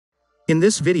In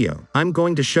this video, I'm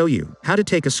going to show you how to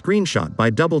take a screenshot by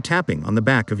double tapping on the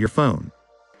back of your phone.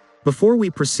 Before we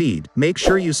proceed, make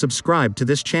sure you subscribe to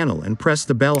this channel and press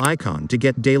the bell icon to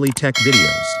get daily tech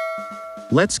videos.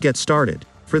 Let's get started.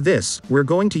 For this, we're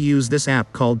going to use this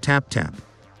app called TapTap.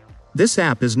 This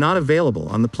app is not available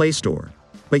on the Play Store,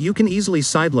 but you can easily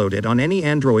sideload it on any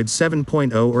Android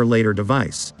 7.0 or later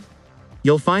device.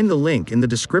 You'll find the link in the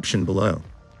description below.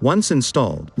 Once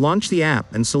installed, launch the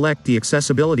app and select the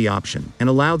accessibility option and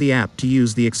allow the app to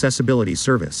use the accessibility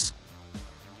service.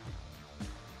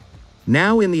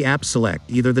 Now in the app, select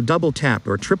either the double tap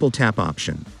or triple tap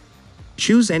option.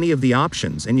 Choose any of the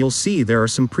options and you'll see there are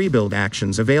some pre-build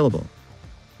actions available.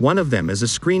 One of them is a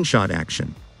screenshot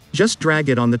action. Just drag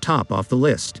it on the top of the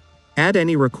list. Add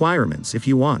any requirements if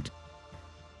you want.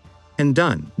 And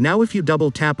done. Now if you double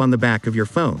tap on the back of your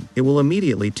phone, it will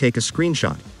immediately take a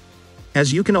screenshot.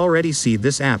 As you can already see,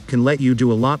 this app can let you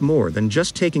do a lot more than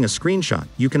just taking a screenshot.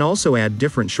 You can also add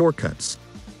different shortcuts.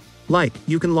 Like,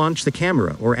 you can launch the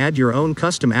camera or add your own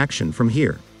custom action from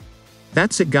here.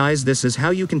 That's it guys, this is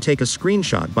how you can take a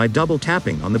screenshot by double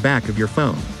tapping on the back of your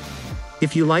phone.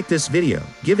 If you like this video,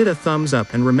 give it a thumbs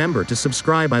up and remember to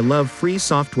subscribe. I love free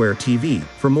software TV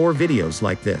for more videos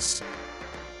like this.